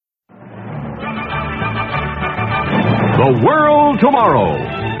The World Tomorrow.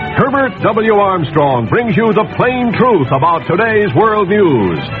 Herbert W. Armstrong brings you the plain truth about today's world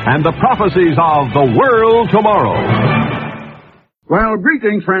news and the prophecies of the world tomorrow. Well,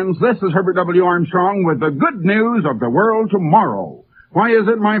 greetings, friends. This is Herbert W. Armstrong with the good news of the world tomorrow. Why is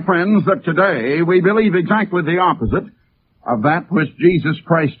it, my friends, that today we believe exactly the opposite of that which Jesus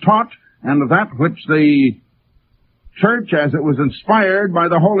Christ taught and of that which the church, as it was inspired by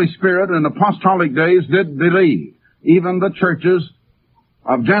the Holy Spirit in apostolic days, did believe? Even the churches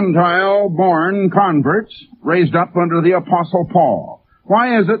of Gentile-born converts raised up under the Apostle Paul.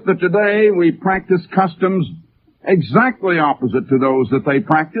 Why is it that today we practice customs exactly opposite to those that they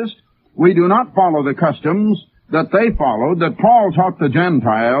practiced? We do not follow the customs that they followed, that Paul taught the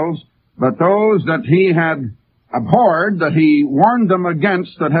Gentiles, but those that he had abhorred, that he warned them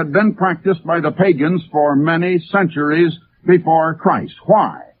against, that had been practiced by the pagans for many centuries before Christ.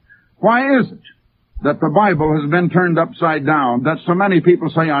 Why? Why is it that the Bible has been turned upside down, that so many people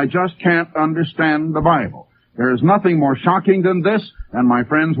say, I just can't understand the Bible? There is nothing more shocking than this, and my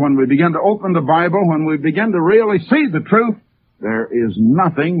friends, when we begin to open the Bible, when we begin to really see the truth, there is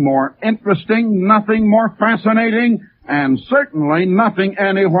nothing more interesting, nothing more fascinating, and certainly nothing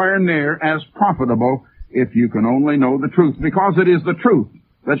anywhere near as profitable if you can only know the truth, because it is the truth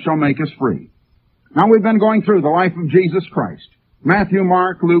that shall make us free. Now, we've been going through the life of Jesus Christ, Matthew,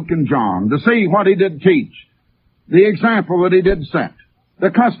 Mark, Luke, and John, to see what he did teach, the example that he did set, the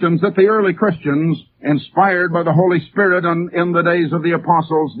customs that the early Christians, inspired by the Holy Spirit in the days of the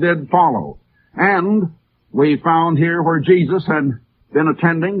apostles, did follow. And we found here where Jesus had been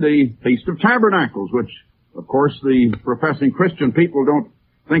attending the Feast of Tabernacles, which, of course, the professing Christian people don't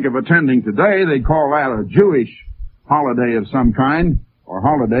think of attending today. They call that a Jewish holiday of some kind, or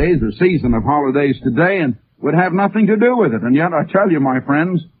holidays, or season of holidays today, and would have nothing to do with it. And yet, I tell you, my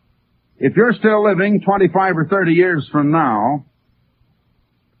friends, if you're still living 25 or 30 years from now,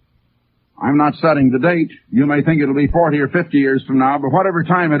 I'm not setting the date. You may think it'll be 40 or 50 years from now, but whatever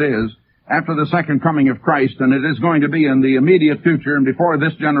time it is, after the second coming of Christ, and it is going to be in the immediate future and before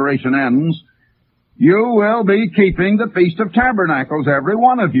this generation ends, you will be keeping the Feast of Tabernacles, every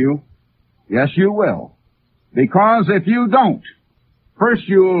one of you. Yes, you will. Because if you don't, first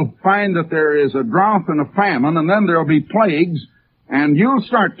you'll find that there is a drought and a famine, and then there'll be plagues, and you'll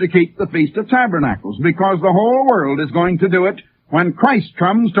start to keep the Feast of Tabernacles, because the whole world is going to do it when Christ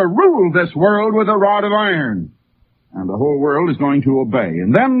comes to rule this world with a rod of iron. And the whole world is going to obey.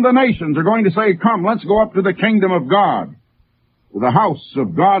 And then the nations are going to say, come, let's go up to the kingdom of God, to the house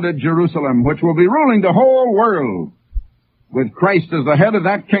of God at Jerusalem, which will be ruling the whole world with Christ as the head of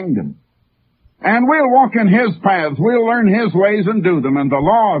that kingdom. And we'll walk in His paths, we'll learn His ways and do them. And the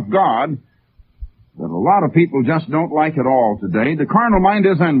law of God, that a lot of people just don't like at all today, the carnal mind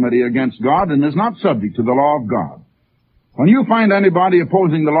is enmity against God and is not subject to the law of God. When you find anybody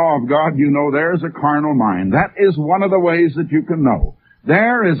opposing the law of God, you know there's a carnal mind. That is one of the ways that you can know.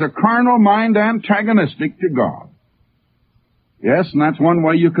 There is a carnal mind antagonistic to God. Yes, and that's one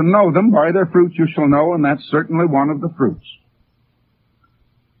way you can know them. By their fruits you shall know, and that's certainly one of the fruits.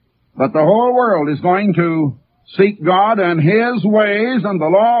 But the whole world is going to seek God and His ways, and the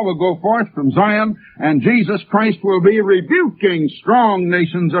law will go forth from Zion, and Jesus Christ will be rebuking strong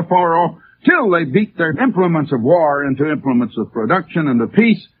nations afar off, till they beat their implements of war into implements of production and of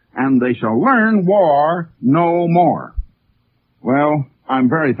peace, and they shall learn war no more. Well, I'm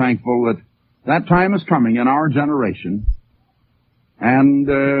very thankful that that time is coming in our generation, and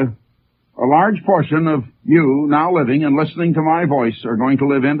a large portion of you now living and listening to my voice are going to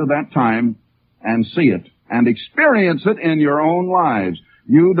live into that time and see it and experience it in your own lives.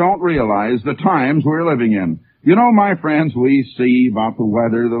 You don't realize the times we're living in. You know, my friends, we see about the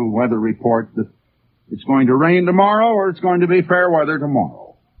weather report, that it's going to rain tomorrow, or it's going to be fair weather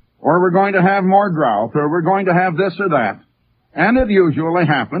tomorrow, or we're going to have more drought, or we're going to have this or that. And it usually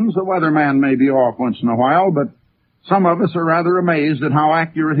happens. The weatherman may be off once in a while, but some of us are rather amazed at how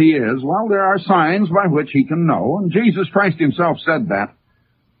accurate he is. Well, there are signs by which he can know, and Jesus Christ Himself said that.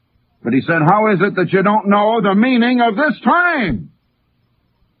 But He said, how is it that you don't know the meaning of this time?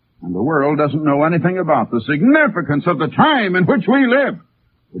 And the world doesn't know anything about the significance of the time in which we live.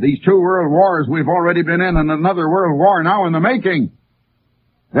 With these 2 world wars we've already been in, and another world war now in the making.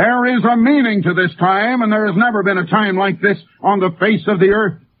 There is a meaning to this time, and there has never been a time like this on the face of the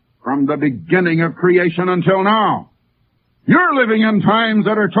earth from the beginning of creation until now. You're living in times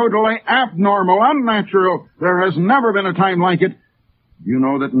that are totally abnormal, unnatural. There has never been a time like it. You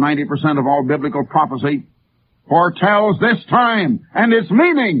know that 90% of all biblical prophecy foretells this time and its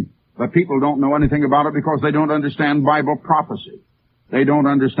meaning. But people don't know anything about it because they don't understand Bible prophecy. They don't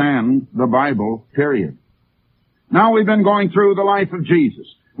understand the Bible, period. Now we've been going through the life of Jesus.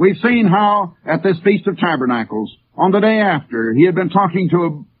 We've seen how at this Feast of Tabernacles, on the day after, he had been talking to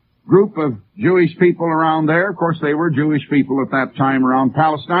a group of Jewish people around there. Of course, they were Jewish people at that time around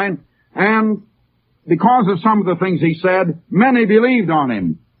Palestine. And because of some of the things he said, many believed on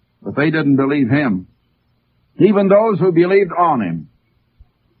him. But they didn't believe him. Even those who believed on him.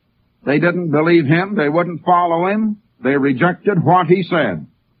 They didn't believe him. They wouldn't follow him. They rejected what he said.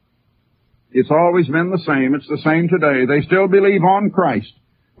 It's always been the same. It's the same today. They still believe on Christ,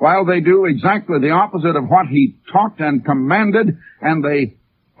 while they do exactly the opposite of what he taught and commanded, and they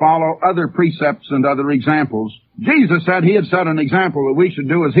follow other precepts and other examples. Jesus said he had set an example that we should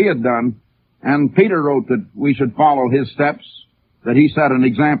do as he had done, and Peter wrote that we should follow his steps, that he set an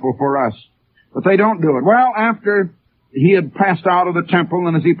example for us. But they don't do it. Well, after he had passed out of the temple,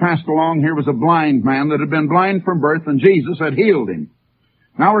 and as he passed along, here was a blind man that had been blind from birth, and Jesus had healed him.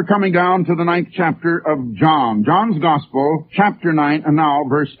 Now we're coming down to the 9th chapter of John. John's Gospel, chapter 9, and now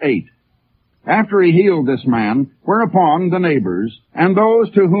verse 8. After he healed this man, whereupon the neighbors, and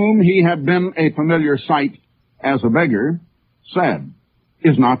those to whom he had been a familiar sight as a beggar, said,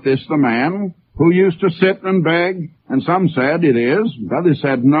 Is not this the man who used to sit and beg? And some said, It is. Others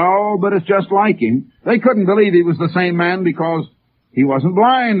said, No, but it's just like him. They couldn't believe he was the same man because he wasn't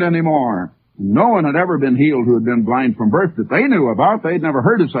blind anymore. No one had ever been healed who had been blind from birth that they knew about. They'd never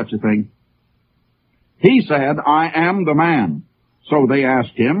heard of such a thing. He said, I am the man. So they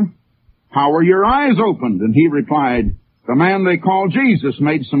asked him, How were your eyes opened? And he replied, The man they call Jesus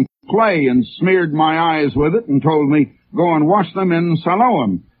made some clay and smeared my eyes with it and told me, Go and wash them in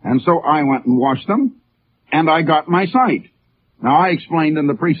Siloam. And so I went and washed them, and I got my sight. Now I explained in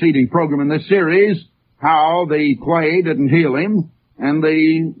the preceding program in this series how the clay didn't heal him, and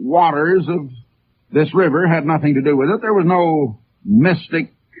the waters of this river had nothing to do with it. There was no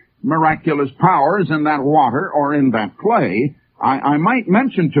mystic, miraculous powers in that water or in that clay. I might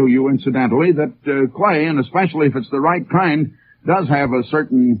mention to you, incidentally, that clay, and especially if it's the right kind, does have a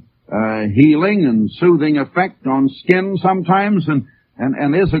certain healing and soothing effect on skin sometimes,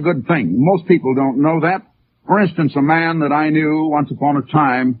 and is a good thing. Most people don't know that. For instance, a man that I knew once upon a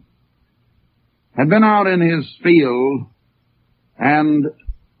time had been out in his field, and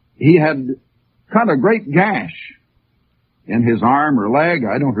he had cut a great gash in his arm or leg,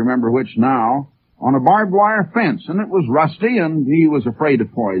 I don't remember which now, on a barbed wire fence, and it was rusty, and he was afraid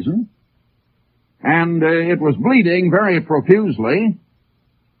of poison. And it was bleeding very profusely,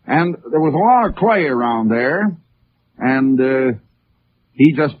 and there was a lot of clay around there, and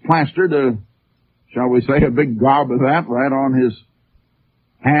he just plastered shall we say, a big gob of that right on his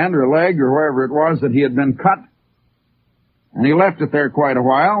hand or leg or wherever it was that he had been cut. And he left it there quite a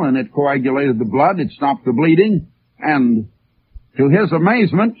while, and it coagulated the blood, it stopped the bleeding, and to his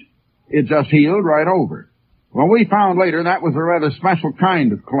amazement, it just healed right over. Well, we found later that was a rather special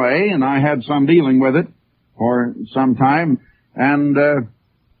kind of clay, and I had some dealing with it for some time, and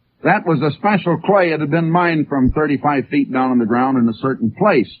that was a special clay. It had been mined from 35 feet down in the ground in a certain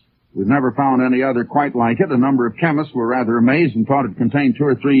place. We've never found any other quite like it. A number of chemists were rather amazed and thought it contained 2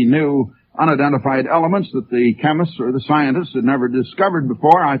 or 3 new unidentified elements that the chemists or the scientists had never discovered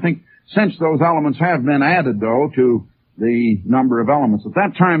before. I think since those elements have been added, though, to the number of elements. At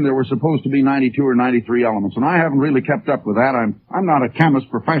that time, there were supposed to be 92 or 93 elements, and I haven't really kept up with that. I'm not a chemist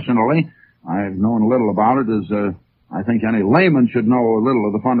professionally. I've known a little about it, as I think any layman should know a little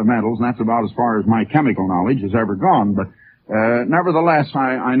of the fundamentals, and that's about as far as my chemical knowledge has ever gone. But nevertheless,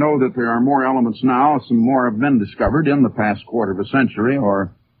 I know that there are more elements now. Some more have been discovered in the past quarter of a century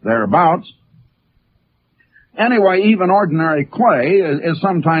or thereabouts. Anyway, even ordinary clay is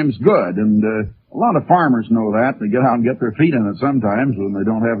sometimes good, and a lot of farmers know that. They get out and get their feet in it sometimes when they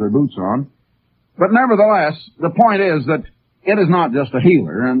don't have their boots on. But nevertheless, the point is that it is not just a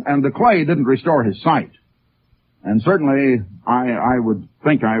healer, and the clay didn't restore his sight. And certainly, I would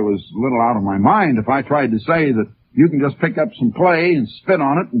think I was a little out of my mind if I tried to say that you can just pick up some clay and spit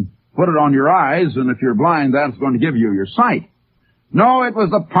on it and put it on your eyes, and if you're blind, that's going to give you your sight. No, it was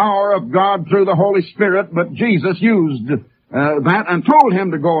the power of God through the Holy Spirit, but Jesus used that and told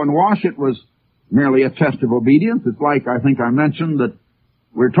him to go and wash. It was merely a test of obedience. It's like, I think I mentioned, that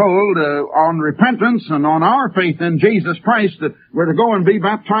we're told on repentance and on our faith in Jesus Christ that we're to go and be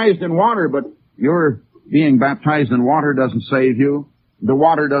baptized in water, but your being baptized in water doesn't save you. The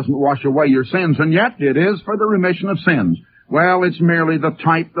water doesn't wash away your sins, and yet it is for the remission of sins. Well, it's merely the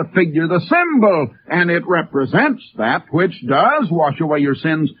type, the figure, the symbol, and it represents that which does wash away your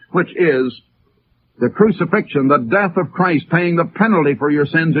sins, which is the crucifixion, the death of Christ, paying the penalty for your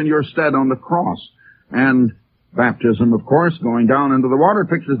sins in your stead on the cross. And Baptism, of course, going down into the water,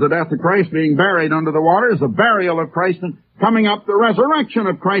 pictures the death of Christ. Being buried under the water is the burial of Christ, and coming up the resurrection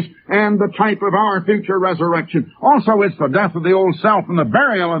of Christ, and the type of our future resurrection. Also, it's the death of the old self and the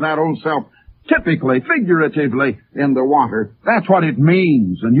burial of that old self, typically, figuratively, in the water. That's what it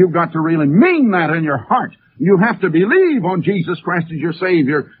means, and you've got to really mean that in your heart. You have to believe on Jesus Christ as your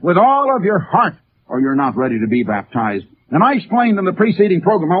Savior with all of your heart, or you're not ready to be baptized. And I explained in the preceding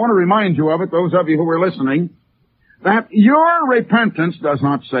program, I want to remind you of it, those of you who were listening, that your repentance does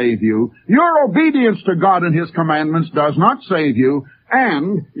not save you, your obedience to God and His commandments does not save you,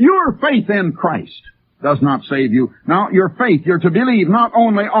 and your faith in Christ does not save you. Now, your faith, you're to believe not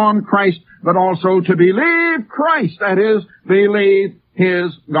only on Christ, but also to believe Christ. That is, believe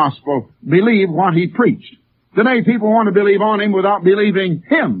His gospel. Believe what He preached. Today, people want to believe on Him without believing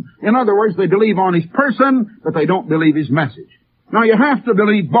Him. In other words, they believe on His person, but they don't believe His message. Now, you have to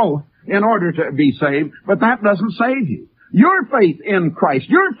believe both in order to be saved, but that doesn't save you. Your faith in Christ,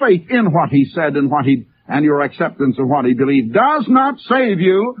 your faith in what He said and your acceptance of what He believed does not save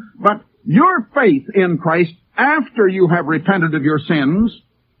you, but your faith in Christ after you have repented of your sins,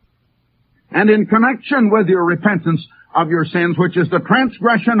 and in connection with your repentance of your sins, which is the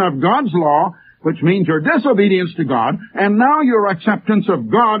transgression of God's law, which means your disobedience to God, and now your acceptance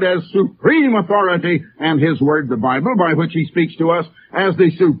of God as supreme authority and His Word, the Bible, by which He speaks to us as the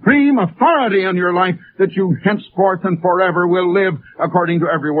supreme authority in your life, that you henceforth and forever will live according to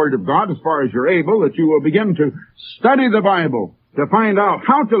every word of God as far as you're able, that you will begin to study the Bible to find out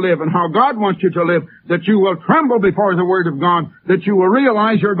how to live and how God wants you to live, that you will tremble before the Word of God, that you will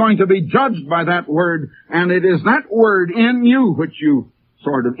realize you're going to be judged by that Word, and it is that Word in you which you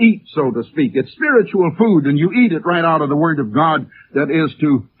sort of eat, so to speak. It's spiritual food, and you eat it right out of the Word of God that is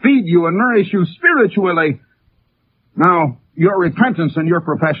to feed you and nourish you spiritually. Now, your repentance and your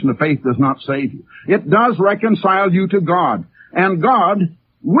profession of faith does not save you. It does reconcile you to God, and God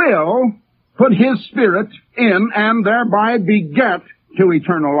will put His Spirit in and thereby beget to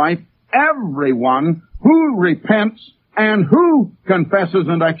eternal life everyone who repents and who confesses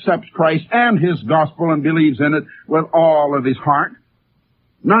and accepts Christ and His gospel and believes in it with all of his heart.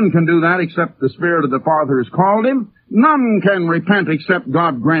 None can do that except the Spirit of the Father has called him. None can repent except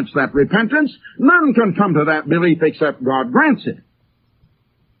God grants that repentance. None can come to that belief except God grants it.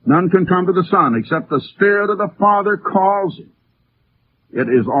 None can come to the Son except the Spirit of the Father calls him. It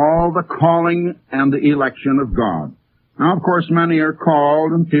is all the calling and the election of God. Now, of course, many are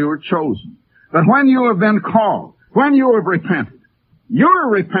called and few are chosen. But when you have been called, when you have repented, your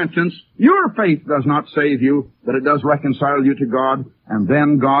repentance, your faith does not save you, but it does reconcile you to God, and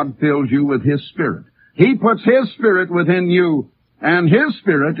then God fills you with His Spirit. He puts His Spirit within you, and His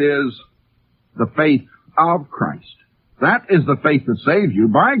Spirit is the faith of Christ. That is the faith that saves you.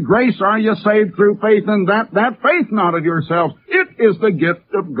 By grace are you saved through faith, and that faith not of yourselves. It is the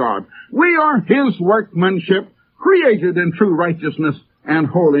gift of God. We are His workmanship, created in true righteousness and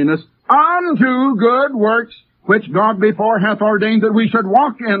holiness, unto good works, which God before hath ordained that we should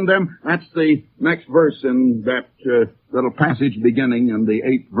walk in them. That's the next verse in that little passage beginning in the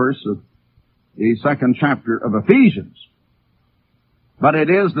 8th verse of the 2nd chapter of Ephesians. But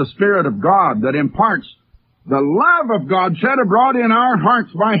it is the Spirit of God that imparts the love of God shed abroad in our hearts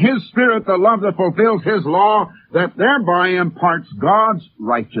by His Spirit, the love that fulfills His law, that thereby imparts God's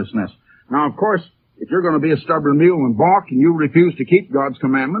righteousness. Now, of course, if you're going to be a stubborn mule and balk and you refuse to keep God's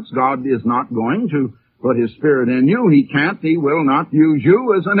commandments, God is not going to put His Spirit in you. He can't. He will not use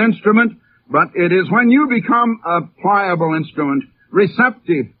you as an instrument. But it is when you become a pliable instrument,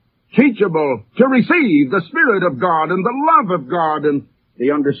 receptive, teachable, to receive the Spirit of God and the love of God and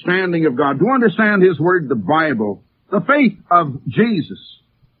the understanding of God, to understand His Word, the Bible, the faith of Jesus.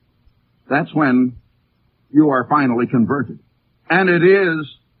 That's when you are finally converted. And it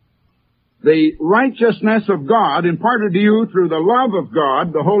is the righteousness of God imparted to you through the love of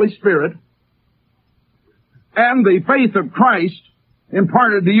God, the Holy Spirit, and the faith of Christ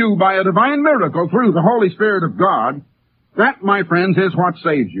imparted to you by a divine miracle through the Holy Spirit of God. That, my friends, is what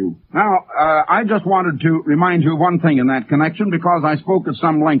saves you. Now, I just wanted to remind you of one thing in that connection, because I spoke at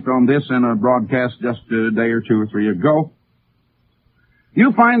some length on this in a broadcast just a day or two or three ago.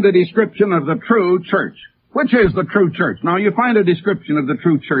 You find the description of the true church. Which is the true church? Now, you find a description of the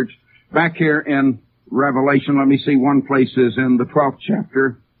true church back here in Revelation. Let me see, one place is in the 12th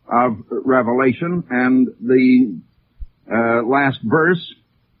chapter of Revelation, and the last verse,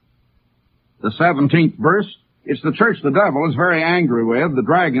 the 17th verse, It's the church the devil is very angry with. The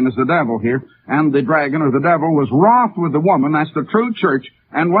dragon is the devil here. And the dragon, or the devil, was wroth with the woman, that's the true church,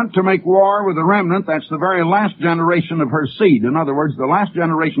 and went to make war with the remnant, that's the very last generation of her seed. In other words, the last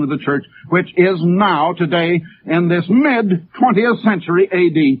generation of the church, which is now, today, in this mid-20th century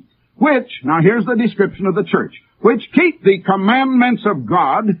A.D., which, now here's the description of the church, which keep the commandments of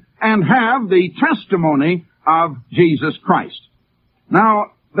God and have the testimony of Jesus Christ.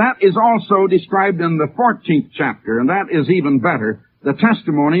 Now, that is also described in the 14th chapter, and that is even better. The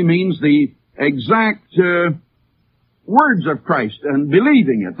testimony means the exact words of Christ and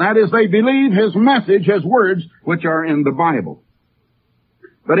believing it. That is, they believe His message, His words, which are in the Bible.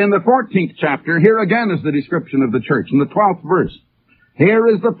 But in the 14th chapter, here again is the description of the church. In the 12th verse, here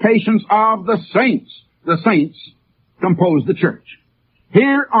is the patience of the saints. The saints compose the church.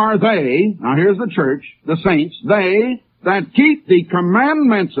 Here are they, now here's the church, the saints, they that keep the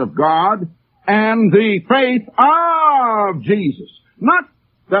commandments of God and the faith of Jesus. Not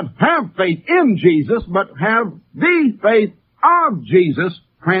that have faith in Jesus, but have the faith of Jesus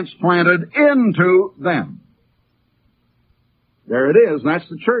transplanted into them. There it is, that's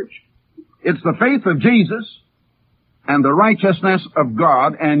the church. It's the faith of Jesus and the righteousness of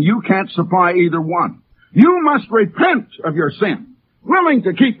God, and you can't supply either one. You must repent of your sin, willing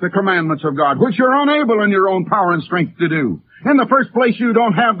to keep the commandments of God, which you're unable in your own power and strength to do. In the first place, you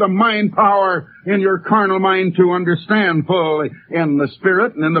don't have the mind power in your carnal mind to understand fully in the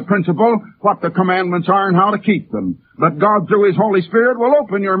Spirit and in the principle what the commandments are and how to keep them. But God, through His Holy Spirit, will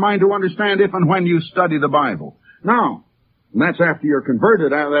open your mind to understand if and when you study the Bible. Now, and that's after you're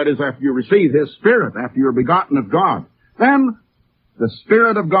converted, that is after you receive His Spirit, after you're begotten of God. Then, the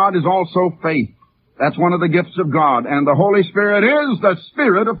Spirit of God is also faith. That's one of the gifts of God. And the Holy Spirit is the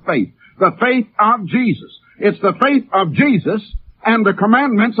Spirit of faith. The faith of Jesus. It's the faith of Jesus and the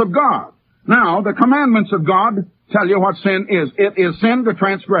commandments of God. Now, the commandments of God tell you what sin is. It is sin to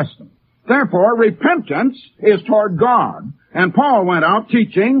transgress them. Therefore, repentance is toward God. And Paul went out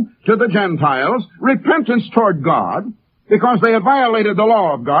teaching to the Gentiles repentance toward God because they had violated the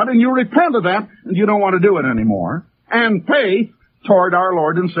law of God, and you repent of that and you don't want to do it anymore. And faith toward our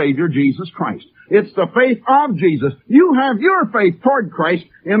Lord and Savior, Jesus Christ. It's the faith of Jesus. You have your faith toward Christ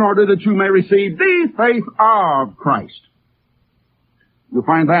in order that you may receive the faith of Christ. You'll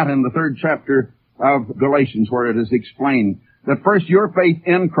find that in the 3rd chapter of Galatians, where it is explained that first your faith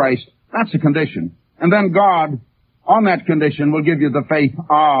in Christ, that's a condition. And then God, on that condition, will give you the faith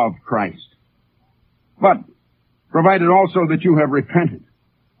of Christ. But, provided also that you have repented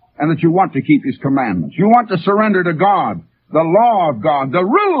and that you want to keep His commandments. You want to surrender to God, the law of God, the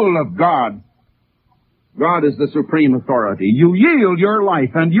rule of God. God is the supreme authority. You yield your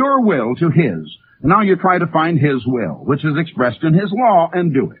life and your will to His. Now you try to find His will, which is expressed in His law,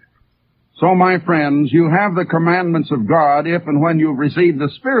 and do it. So, my friends, you have the commandments of God if and when you've received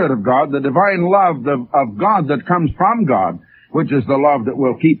the Spirit of God, the divine love of God that comes from God, which is the love that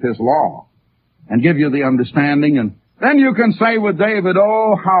will keep His law and give you the understanding. And then you can say with David,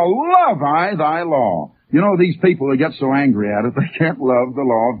 oh, how love I thy law. You know, these people who get so angry at it, they can't love the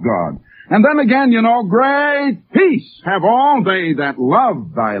law of God. And then again, you know, great peace have all they that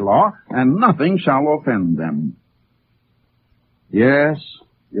love thy law, and nothing shall offend them. Yes,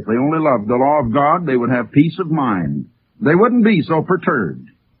 if they only loved the law of God, they would have peace of mind. They wouldn't be so perturbed.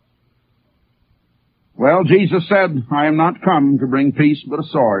 Well, Jesus said, I am not come to bring peace but a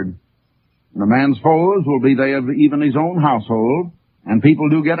sword. And a man's foes will be they of even his own household, and people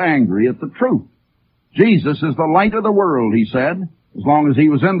do get angry at the truth. Jesus is the light of the world, He said, as long as He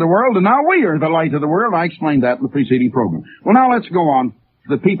was in the world, and now we are the light of the world. I explained that in the preceding program. Well, now let's go on.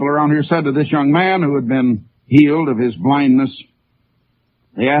 The people around here said to this young man who had been healed of his blindness,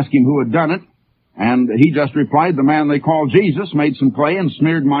 they asked him who had done it, and he just replied, the man they called Jesus made some clay and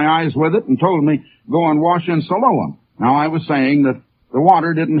smeared my eyes with it and told me, go and wash in Siloam. Now, I was saying that the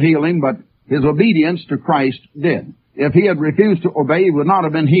water didn't heal him, but his obedience to Christ did. If he had refused to obey, he would not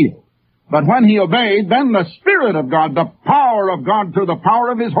have been healed. But when he obeyed, then the Spirit of God, the power of God through the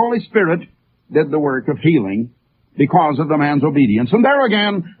power of His Holy Spirit, did the work of healing because of the man's obedience. And there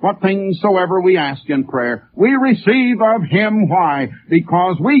again, what things soever we ask in prayer, we receive of Him. Why?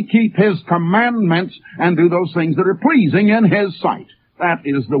 Because we keep His commandments and do those things that are pleasing in His sight. That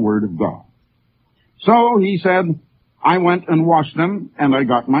is the Word of God. So he said, I went and washed them, and I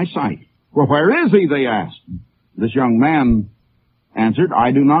got my sight. Well, where is he? They asked. This young man answered,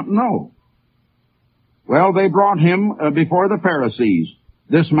 I do not know. Well, they brought him before the Pharisees,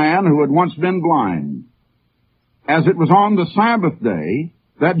 this man who had once been blind. As it was on the Sabbath day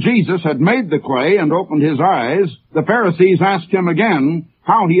that Jesus had made the clay and opened his eyes, the Pharisees asked him again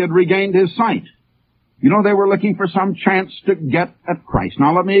how he had regained his sight. You know, they were looking for some chance to get at Christ.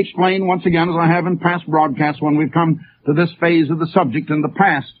 Now let me explain once again, as I have in past broadcasts when we've come to this phase of the subject in the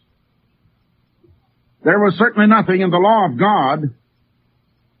past. There was certainly nothing in the law of God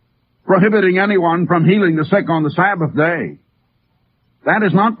prohibiting anyone from healing the sick on the Sabbath day. That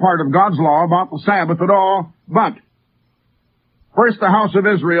is not part of God's law about the Sabbath at all. But first the house of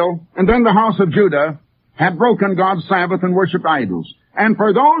Israel and then the house of Judah had broken God's Sabbath and worshipped idols. And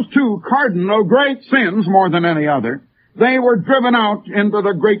for those two cardinal great sins more than any other, they were driven out into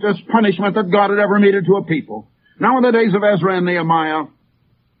the greatest punishment that God had ever meted to a people. Now in the days of Ezra and Nehemiah,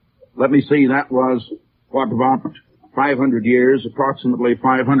 let me see, that was, about 500 years, approximately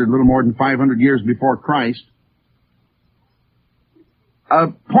 500, a little more than 500 years before Christ. A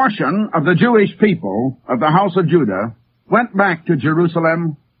portion of the Jewish people of the house of Judah went back to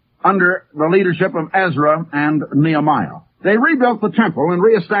Jerusalem under the leadership of Ezra and Nehemiah. They rebuilt the temple and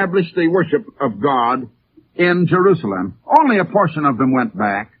reestablished the worship of God in Jerusalem. Only a portion of them went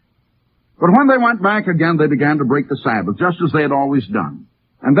back. But when they went back again, they began to break the Sabbath, just as they had always done.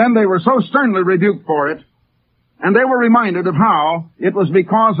 And then they were so sternly rebuked for it, and they were reminded of how it was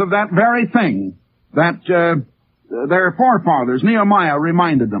because of that very thing that their forefathers, Nehemiah,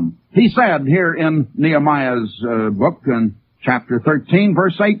 reminded them. He said here in Nehemiah's book, in chapter 13,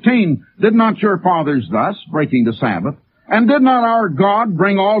 verse 18, "Did not your fathers thus, breaking the Sabbath, and did not our God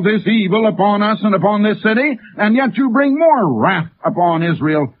bring all this evil upon us and upon this city? And yet you bring more wrath upon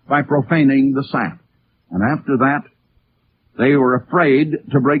Israel by profaning the Sabbath." And after that, they were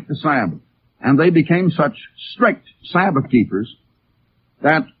afraid to break the Sabbath. And they became such strict Sabbath keepers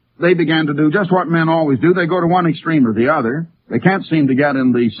that they began to do just what men always do. They go to one extreme or the other. They can't seem to get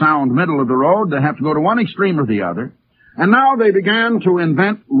in the sound middle of the road. They have to go to one extreme or the other. And now they began to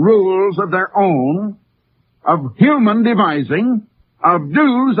invent rules of their own, of human devising, of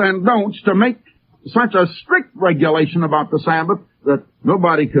do's and don'ts, to make such a strict regulation about the Sabbath that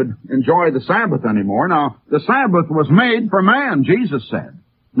nobody could enjoy the Sabbath anymore. Now, the Sabbath was made for man, Jesus said,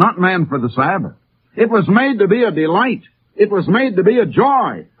 not man for the Sabbath. It was made to be a delight. It was made to be a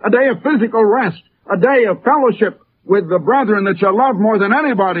joy, a day of physical rest, a day of fellowship with the brethren that you love more than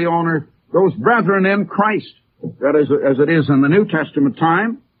anybody on earth, those brethren in Christ, that is, as it is in the New Testament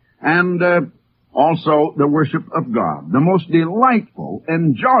time, and also the worship of God, the most delightful,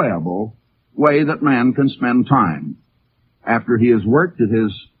 enjoyable way that man can spend time after he has worked at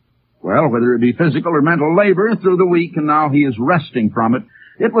his, well, whether it be physical or mental labor through the week, and now he is resting from it.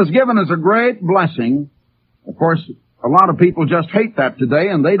 It was given as a great blessing. Of course, a lot of people just hate that today,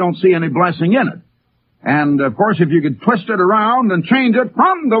 and they don't see any blessing in it. And, of course, if you could twist it around and change it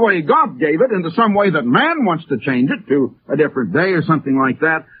from the way God gave it into some way that man wants to change it to a different day or something like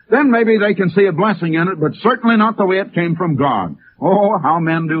that, then maybe they can see a blessing in it, but certainly not the way it came from God. Oh, how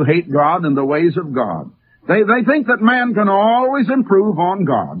men do hate God and the ways of God. They think that man can always improve on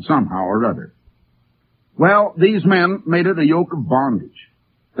God somehow or other. Well, these men made it a yoke of bondage.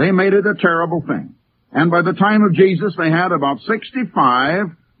 They made it a terrible thing. And by the time of Jesus, they had about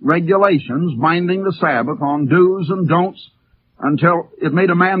 65 regulations binding the Sabbath on do's and don'ts until it made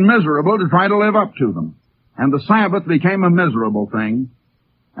a man miserable to try to live up to them. And the Sabbath became a miserable thing.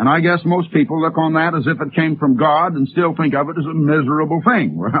 And I guess most people look on that as if it came from God and still think of it as a miserable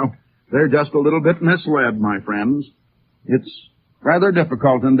thing. Well, they're just a little bit misled, my friends. It's rather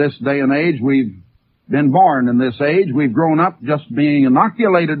difficult in this day and age. We've been born in this age. We've grown up just being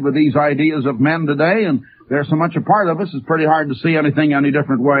inoculated with these ideas of men today, and they're so much a part of us, it's pretty hard to see anything any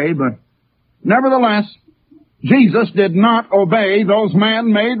different way. But nevertheless, Jesus did not obey those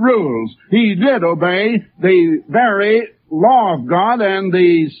man-made rules. He did obey the very law of God and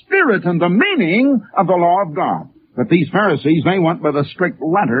the spirit and the meaning of the law of God. But these Pharisees, they went by the strict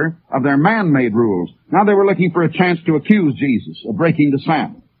letter of their man-made rules. Now they were looking for a chance to accuse Jesus of breaking the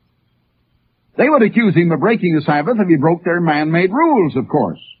Sabbath. They would accuse him of breaking the Sabbath if he broke their man-made rules, of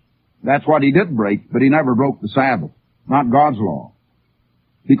course. That's what he did break, but he never broke the Sabbath, not God's law.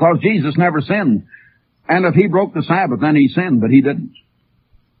 Because Jesus never sinned. And if he broke the Sabbath, then he sinned, but he didn't.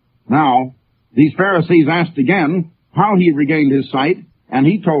 Now, these Pharisees asked again how he regained his sight, and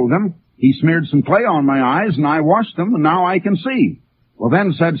he told them, "He smeared some clay on my eyes, and I washed them, and now I can see." Well,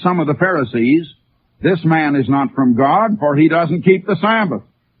 then said some of the Pharisees, "This man is not from God, for he doesn't keep the Sabbath."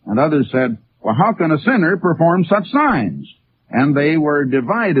 And others said, "Well, how can a sinner perform such signs?" And they were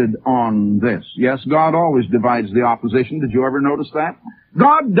divided on this. Yes, God always divides the opposition. Did you ever notice that?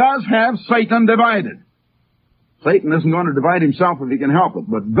 God does have Satan divided. Satan isn't going to divide himself if he can help it,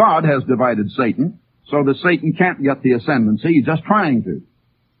 but God has divided Satan so that Satan can't get the ascendancy. He's just trying to.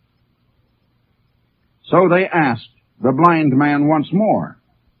 So they asked the blind man once more,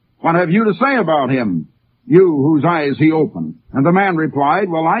 What have you to say about him, you whose eyes he opened? And the man replied,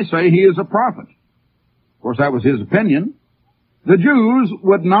 well, I say he is a prophet. Of course, that was his opinion. The Jews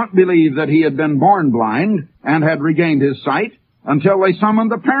would not believe that he had been born blind and had regained his sight until they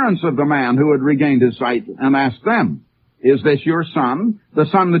summoned the parents of the man who had regained his sight and asked them, is this your son, the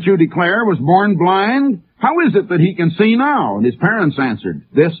son that you declare was born blind? How is it that he can see now? And his parents answered,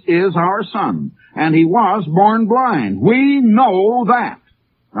 this is our son, and he was born blind. We know that.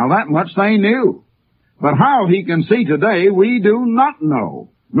 Now that much they knew. But how he can see today, we do not know,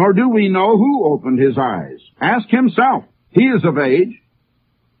 nor do we know who opened his eyes. Ask himself. He is of age.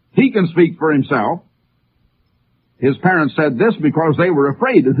 He can speak for himself. His parents said this because they were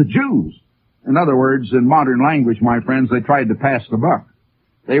afraid of the Jews. In other words, in modern language, my friends, they tried to pass the buck.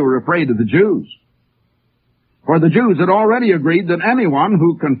 They were afraid of the Jews. For the Jews had already agreed that anyone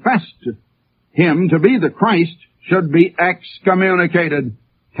who confessed him to be the Christ should be excommunicated,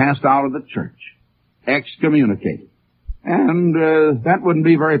 cast out of the church. Excommunicated. And that wouldn't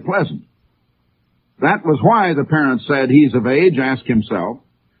be very pleasant. That was why the parents said, he's of age, ask himself.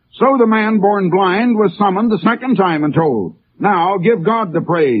 So the man born blind was summoned the second time and told, now give God the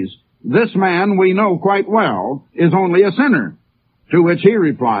praise. This man we know quite well is only a sinner. To which he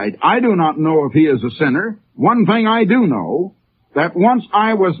replied, I do not know if he is a sinner. One thing I do know, that once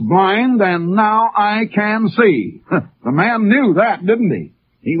I was blind and now I can see. The man knew that, didn't he?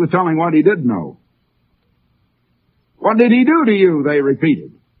 He was telling what he did know. What did he do to you? They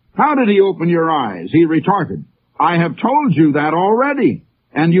repeated. How did he open your eyes? He retorted, I have told you that already,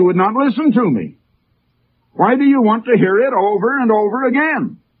 and you would not listen to me. Why do you want to hear it over and over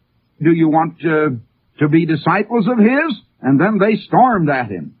again? Do you want to be disciples of his? And then they stormed at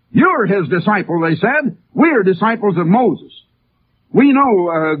him. You're his disciple, they said. We're disciples of Moses. We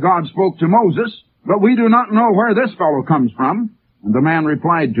know God spoke to Moses, but we do not know where this fellow comes from. And the man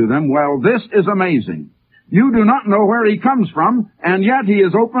replied to them, well, this is amazing. You do not know where he comes from, and yet he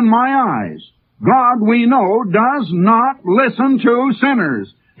has opened my eyes. God, we know, does not listen to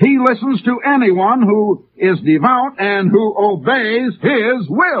sinners. He listens to anyone who is devout and who obeys his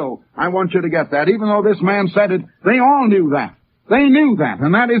will. I want you to get that. Even though this man said it, they all knew that. They knew that,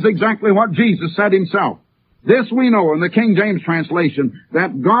 and that is exactly what Jesus said himself. This we know in the King James translation,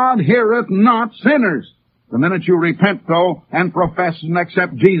 that God heareth not sinners. The minute you repent, though, and profess and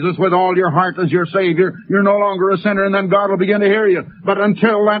accept Jesus with all your heart as your Savior, you're no longer a sinner, and then God will begin to hear you. But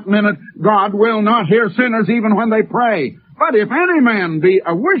until that minute, God will not hear sinners even when they pray. But if any man be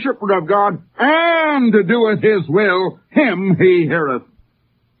a worshipper of God, and doeth his will, him he heareth.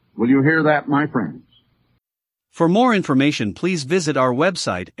 Will you hear that, my friends? For more information, please visit our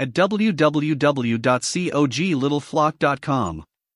website at www.coglittleflock.com.